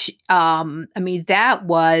 Which, that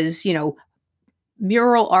was,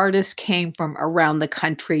 mural artists came from around the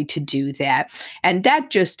country to do that. And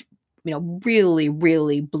that just, really,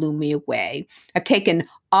 really blew me away. I've taken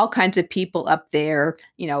all kinds of people up there,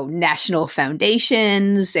 national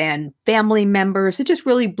foundations and family members. It just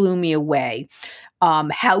really blew me away.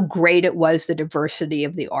 How great it was, the diversity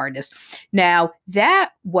of the artists. Now,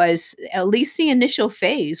 that was, at least the initial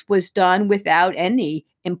phase, was done without any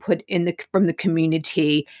input from the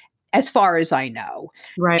community, as far as I know.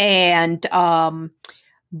 Right. And,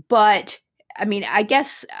 but, I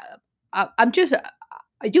guess I'm just,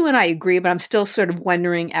 you and I agree, but I'm still sort of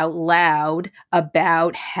wondering out loud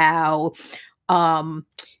about how,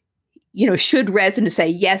 should residents say,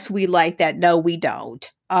 yes, we like that, no, we don't.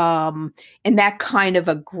 And that kind of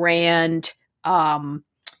a grand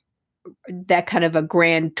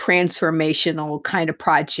transformational kind of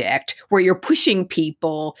project where you're pushing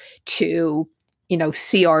people to,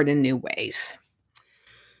 see art in new ways.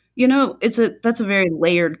 That's a very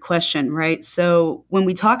layered question, right? So when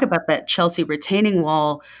we talk about that Chelsea retaining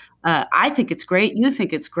wall, I think it's great. You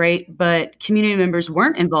think it's great, but community members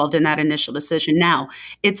weren't involved in that initial decision. Now,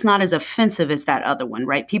 it's not as offensive as that other one,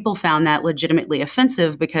 right? People found that legitimately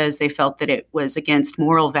offensive because they felt that it was against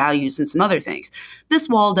moral values and some other things. This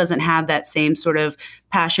wall doesn't have that same sort of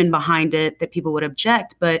passion behind it that people would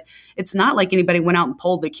object, but it's not like anybody went out and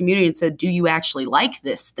polled the community and said, do you actually like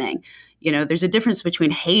this thing? There's a difference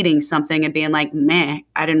between hating something and being like, meh,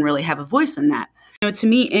 I didn't really have a voice in that. To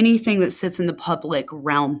me, anything that sits in the public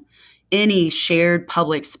realm, any shared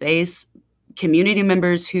public space, community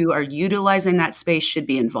members who are utilizing that space should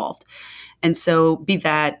be involved. And so be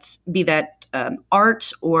that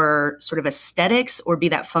art or sort of aesthetics, or be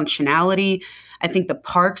that functionality. I think the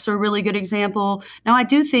parks are a really good example. Now, I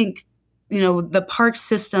do think, the park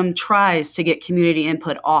system tries to get community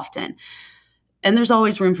input often, and there's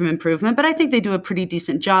always room for improvement, but I think they do a pretty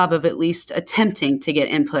decent job of at least attempting to get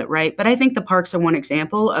input, right? But I think the parks are one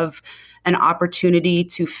example of an opportunity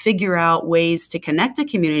to figure out ways to connect to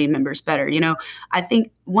community members better. I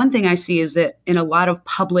think one thing I see is that in a lot of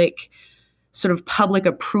public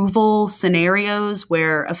approval scenarios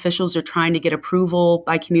where officials are trying to get approval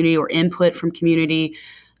by community or input from community,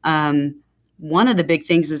 one of the big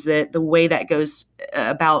things is that the way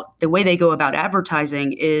they go about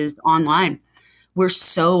advertising is online. We're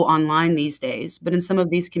so online these days, but in some of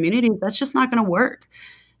these communities, that's just not going to work.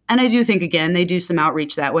 And I do think, again, they do some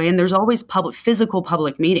outreach that way. And there's always physical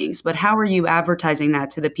public meetings, but how are you advertising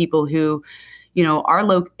that to the people who, are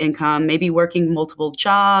low income, maybe working multiple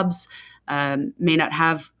jobs, may not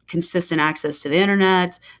have consistent access to the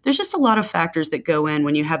internet? There's just a lot of factors that go in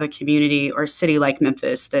when you have a community or a city like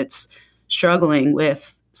Memphis that's struggling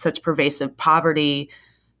with such pervasive poverty.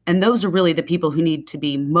 And those are really the people who need to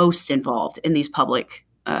be most involved in these public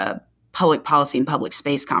policy and public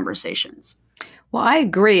space conversations. Well, I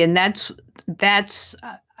agree. And that's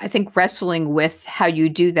I think wrestling with how you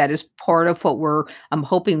do that is part of what I'm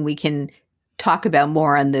hoping we can talk about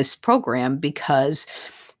more on this program, because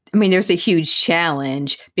there's a huge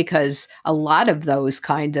challenge, because a lot of those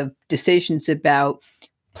kind of decisions about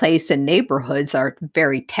place and neighborhoods are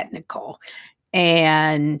very technical.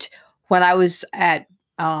 And when I was at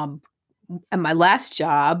my last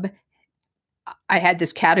job, I had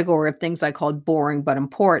this category of things I called boring but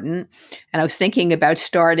important. And I was thinking about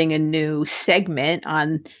starting a new segment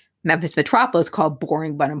on Memphis Metropolis called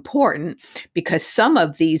Boring But Important, because some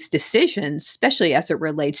of these decisions, especially as it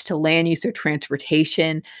relates to land use or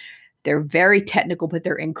transportation, they're very technical, but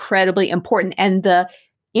they're incredibly important. And the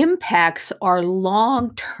impacts are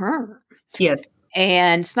long-term. Yes.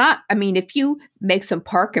 And it's not, if you make some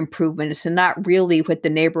park improvements and not really what the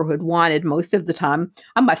neighborhood wanted most of the time,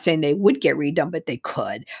 I'm not saying they would get redone, but they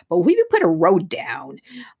could. But if you put a road down,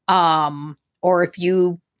 or if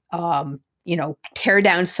you, tear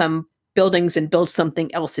down some buildings and build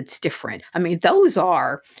something else, it's different. Those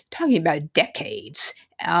are talking about decades.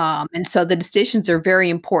 And so the decisions are very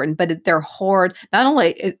important, but they're hard. Not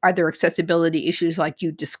only are there accessibility issues like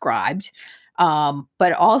you described,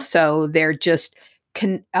 but also they're just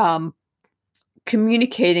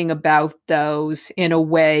communicating about those in a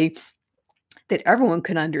way that everyone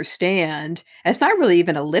can understand. And it's not really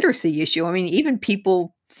even a literacy issue. Even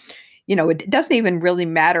people, it doesn't even really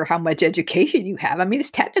matter how much education you have. It's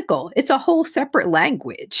technical. It's a whole separate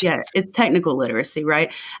language. Yeah, it's technical literacy,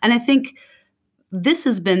 right? And I think this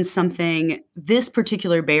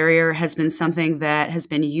particular barrier has been something that has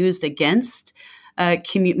been used against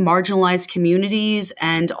marginalized communities,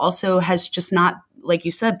 and also has just not, like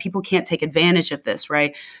you said, people can't take advantage of this,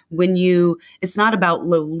 right? It's not about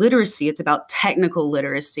low literacy, it's about technical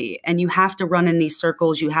literacy. And you have to run in these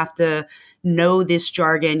circles. You have to know this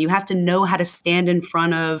jargon. You have to know how to stand in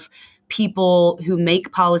front of people who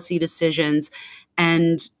make policy decisions.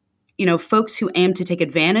 And, folks who aim to take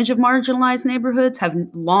advantage of marginalized neighborhoods have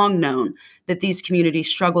long known that these communities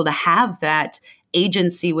struggle to have that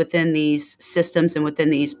agency within these systems and within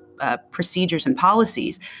these procedures and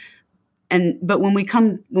policies. But when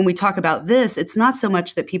we talk about this, it's not so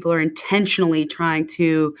much that people are intentionally trying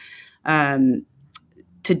to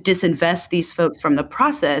disinvest these folks from the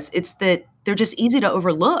process. It's that they're just easy to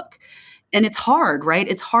overlook. And it's hard, right?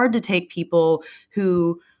 It's hard to take people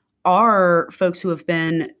who are folks who have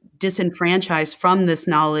been disenfranchised from this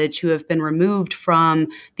knowledge, who have been removed from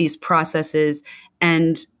these processes,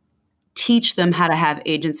 and teach them how to have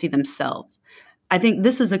agency themselves. I think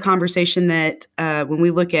this is a conversation that when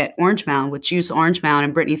we look at Orange Mound with Juice Orange Mound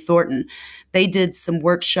and Brittany Thornton, they did some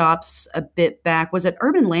workshops a bit back. Was it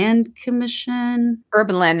Urban Land Commission?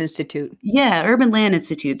 Urban Land Institute. Yeah, Urban Land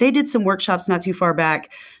Institute. They did some workshops not too far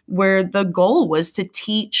back where the goal was to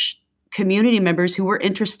teach community members who were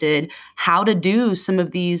interested how to do some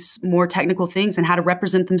of these more technical things and how to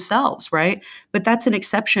represent themselves, right? But that's an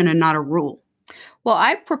exception and not a rule. Well,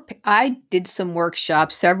 I did some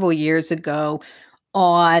workshops several years ago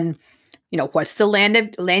on, what's the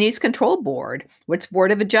land use control board? What's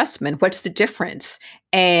board of adjustment? What's the difference?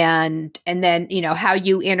 And then, how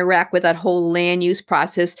you interact with that whole land use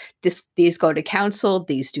process. These go to council,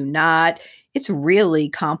 these do not. It's really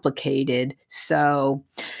complicated. So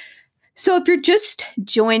if you're just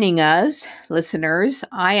joining us, listeners,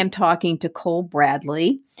 I am talking to Cole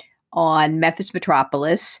Bradley, on Memphis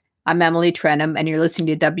Metropolis. I'm Emily Trenum, and you're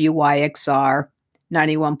listening to WYXR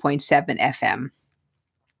 91.7 FM.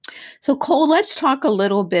 So, Cole, let's talk a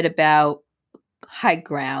little bit about high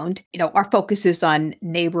ground. Our focus is on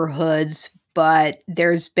neighborhoods, but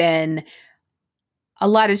there's been a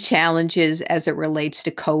lot of challenges as it relates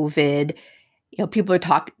to COVID. People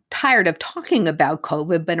are tired of talking about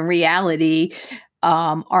COVID, but in reality,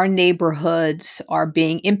 our neighborhoods are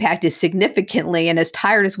being impacted significantly. And as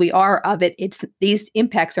tired as we are of it, these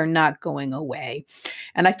impacts are not going away.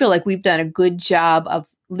 And I feel like we've done a good job of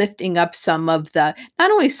lifting up not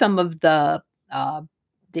only some of the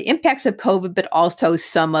impacts of COVID, but also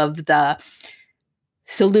some of the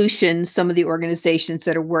solutions, some of the organizations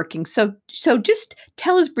that are working. So just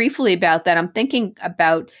tell us briefly about that. I'm thinking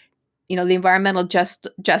about the environmental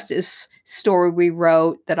justice story we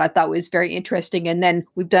wrote that I thought was very interesting. And then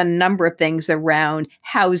we've done a number of things around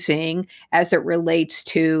housing as it relates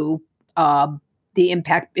to the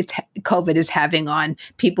impact COVID is having on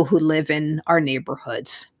people who live in our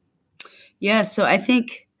neighborhoods. Yeah, so I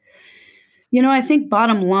think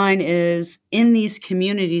bottom line is in these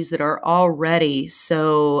communities that are already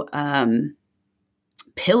so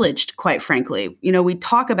pillaged, quite frankly. We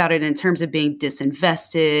talk about it in terms of being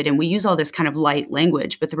disinvested, and we use all this kind of light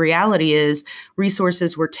language. But the reality is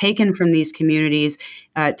resources were taken from these communities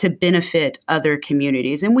to benefit other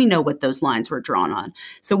communities. And we know what those lines were drawn on.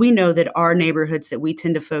 So we know that our neighborhoods that we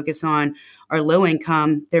tend to focus on are low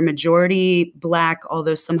income. They're majority Black,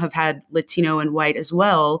 although some have had Latino and white as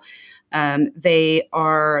well. They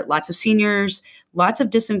are lots of seniors, lots of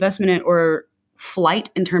disinvestment or flight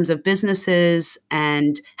in terms of businesses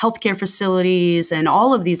and healthcare facilities and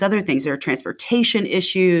all of these other things. There are transportation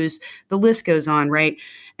issues. The list goes on, right?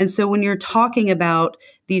 And so when you're talking about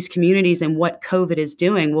these communities and what COVID is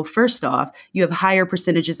doing, well, first off, you have higher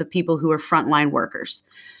percentages of people who are frontline workers.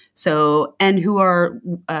 And who are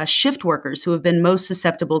shift workers who have been most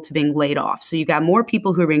susceptible to being laid off. So you got more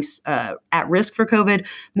people who are being at risk for COVID,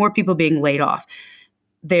 more people being laid off.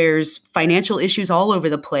 There's financial issues all over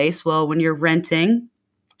the place. Well, when you're renting,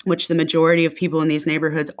 which the majority of people in these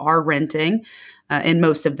neighborhoods are renting, and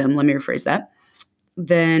most of them, let me rephrase that,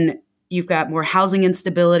 then you've got more housing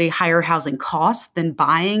instability, higher housing costs than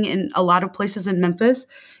buying in a lot of places in Memphis.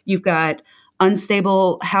 You've got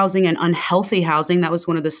unstable housing and unhealthy housing. That was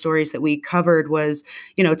one of the stories that we covered was,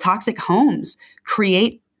 toxic homes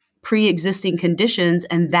create pre-existing conditions,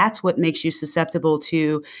 and that's what makes you susceptible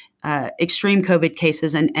to extreme COVID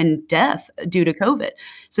cases and death due to COVID.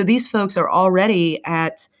 So these folks are already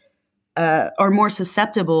are more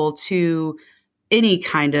susceptible to any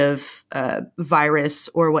kind of virus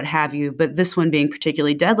or what have you, but this one being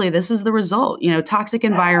particularly deadly. This is the result. Toxic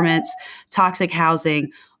environments, toxic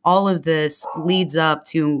housing, all of this leads up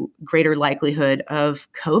to greater likelihood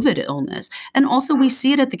of COVID illness. And also we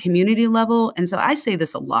see it at the community level. And so I say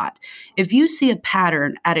this a lot. If you see a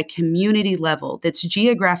pattern at a community level that's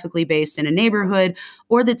geographically based in a neighborhood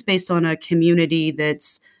or that's based on a community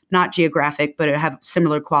that's not geographic, but it have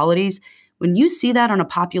similar qualities, when you see that on a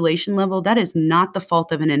population level, that is not the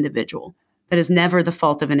fault of an individual. That is never the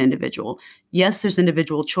fault of an individual. Yes, there's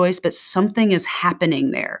individual choice, but something is happening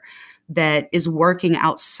there that is working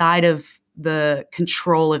outside of the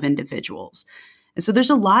control of individuals. And so there's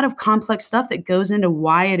a lot of complex stuff that goes into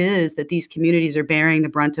why it is that these communities are bearing the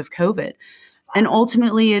brunt of COVID. And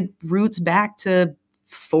ultimately, it roots back to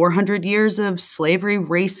 400 years of slavery,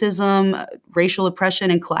 racism, racial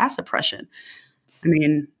oppression, and class oppression. I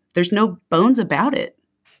mean, there's no bones about it.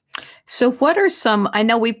 So what are I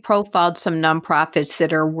know we've profiled some nonprofits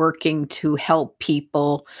that are working to help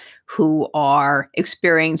people who are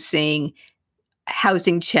experiencing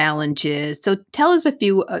housing challenges. So tell us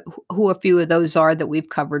who a few of those are that we've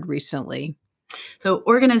covered recently. So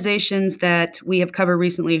organizations that we have covered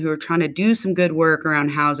recently who are trying to do some good work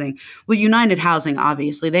around housing. Well, United Housing,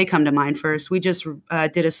 obviously, they come to mind first. We just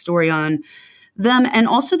did a story on them, and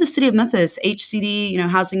also the city of Memphis, HCD,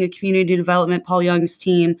 Housing and Community Development, Paul Young's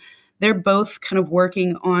team. They're both kind of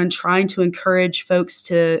working on trying to encourage folks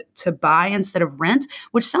to buy instead of rent,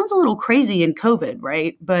 which sounds a little crazy in COVID,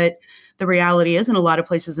 right? But the reality is in a lot of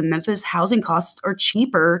places in Memphis, housing costs are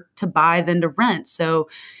cheaper to buy than to rent. So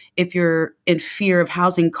if you're in fear of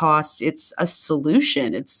housing costs, it's a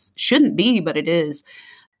solution. It shouldn't be, but it is.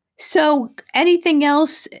 So anything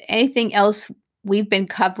else we've been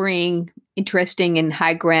covering interesting and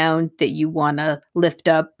high ground that you want to lift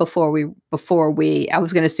up before we, I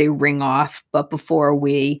was going to say ring off, but before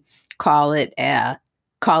we call it a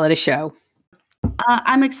show?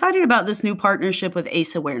 I'm excited about this new partnership with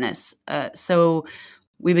ACE Awareness. So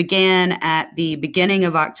We began at the beginning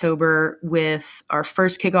of October with our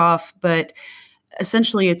first kickoff, but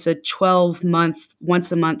essentially it's a 12-month,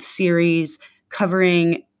 once-a-month series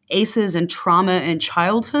covering ACEs and trauma in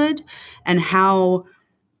childhood and how,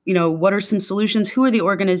 what are some solutions? Who are the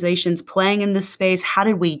organizations playing in this space? How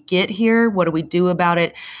did we get here? What do we do about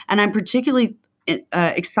it? And I'm particularly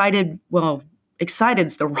excited. Well,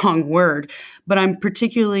 excited's the wrong word, but I'm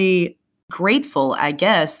particularly grateful, I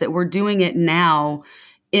guess, that we're doing it now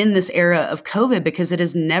in this era of COVID, because it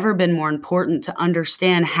has never been more important to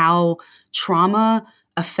understand how trauma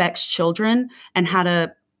affects children and how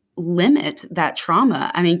to limit that trauma.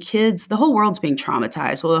 I mean, kids, the whole world's being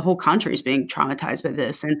traumatized. Well, the whole country is being traumatized by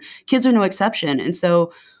this, and kids are no exception. And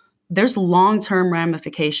so there's long-term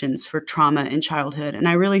ramifications for trauma in childhood. And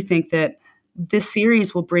I really think that this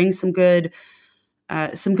series will bring some good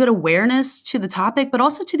awareness to the topic, but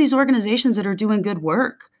also to these organizations that are doing good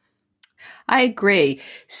work. I agree.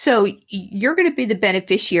 So you're going to be the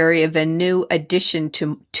beneficiary of a new addition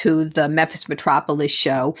to the Memphis Metropolis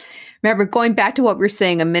show. Remember, going back to what we were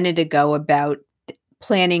saying a minute ago about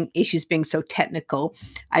planning issues being so technical,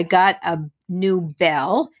 I got a new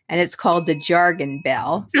bell, and it's called the Jargon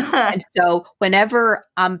Bell. And so whenever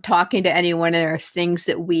I'm talking to anyone and there's things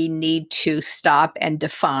that we need to stop and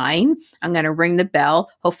define, I'm going to ring the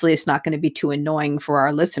bell. Hopefully it's not going to be too annoying for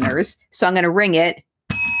our listeners. So I'm going to ring it,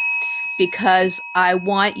 because I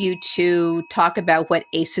want you to talk about what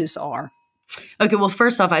ACEs are. Okay, well,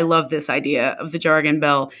 first off, I love this idea of the Jargon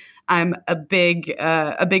Bell. I'm a big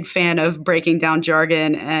fan of breaking down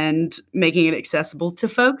jargon and making it accessible to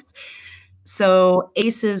folks. So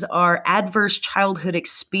ACEs are adverse childhood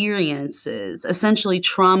experiences, essentially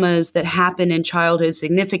traumas that happen in childhood,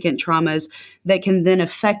 significant traumas that can then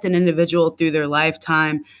affect an individual through their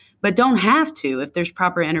lifetime, but don't have to if there's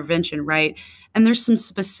proper intervention, right? And there's some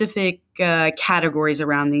specific categories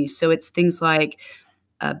around these. So it's things like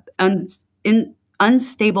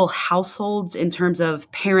unstable households in terms of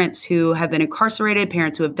parents who have been incarcerated,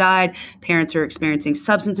 parents who have died, parents who are experiencing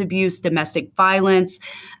substance abuse, domestic violence,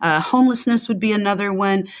 homelessness would be another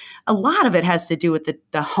one. A lot of it has to do with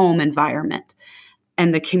the home environment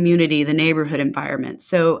and the community, the neighborhood environment.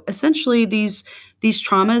 So essentially these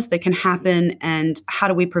traumas that can happen, and how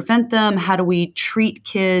do we prevent them? How do we treat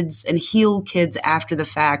kids and heal kids after the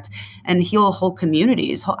fact and heal whole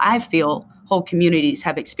communities? I feel whole communities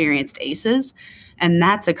have experienced ACEs, and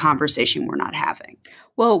that's a conversation we're not having.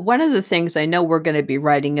 Well, one of the things I know we're going to be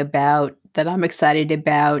writing about that I'm excited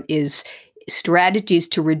about is strategies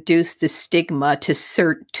to reduce the stigma to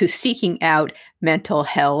seeking out mental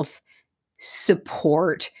health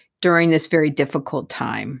support during this very difficult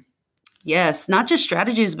time. Yes, not just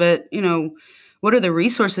strategies, but, what are the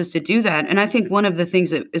resources to do that? And I think one of the things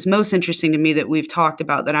that is most interesting to me that we've talked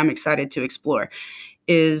about that I'm excited to explore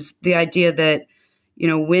is the idea that,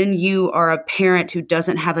 when you are a parent who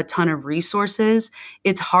doesn't have a ton of resources,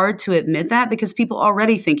 it's hard to admit that because people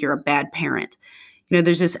already think you're a bad parent.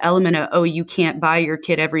 There's this element of, oh, you can't buy your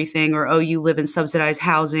kid everything, or, oh, you live in subsidized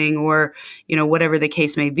housing, or, whatever the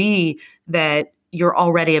case may be, that you're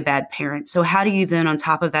already a bad parent. So how do you then on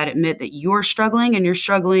top of that admit that you're struggling and you're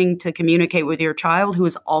struggling to communicate with your child who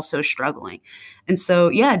is also struggling? And so,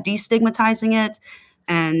 yeah, destigmatizing it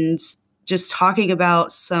and just talking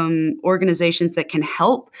about some organizations that can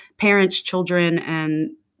help parents, children,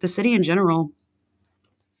 and the city in general.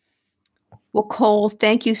 Well, Cole,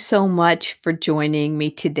 thank you so much for joining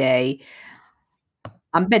me today.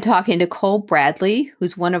 I've been talking to Cole Bradley,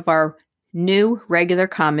 who's one of our new regular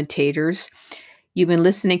commentators. You've been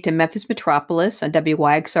listening to Memphis Metropolis on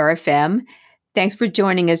WYXR-FM. Thanks for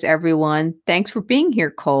joining us, everyone. Thanks for being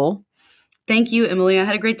here, Cole. Thank you, Emily. I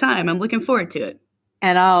had a great time. I'm looking forward to it.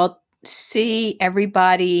 And I'll see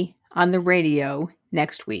everybody on the radio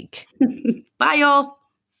next week. Bye, y'all.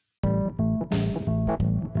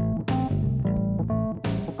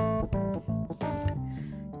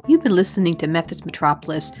 You've been listening to Memphis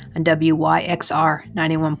Metropolis on WYXR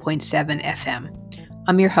 91.7 FM.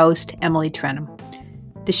 I'm your host, Emily Trenum.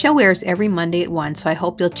 The show airs every Monday at 1, so I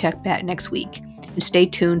hope you'll check back next week. And stay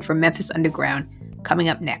tuned for Memphis Underground, coming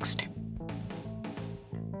up next.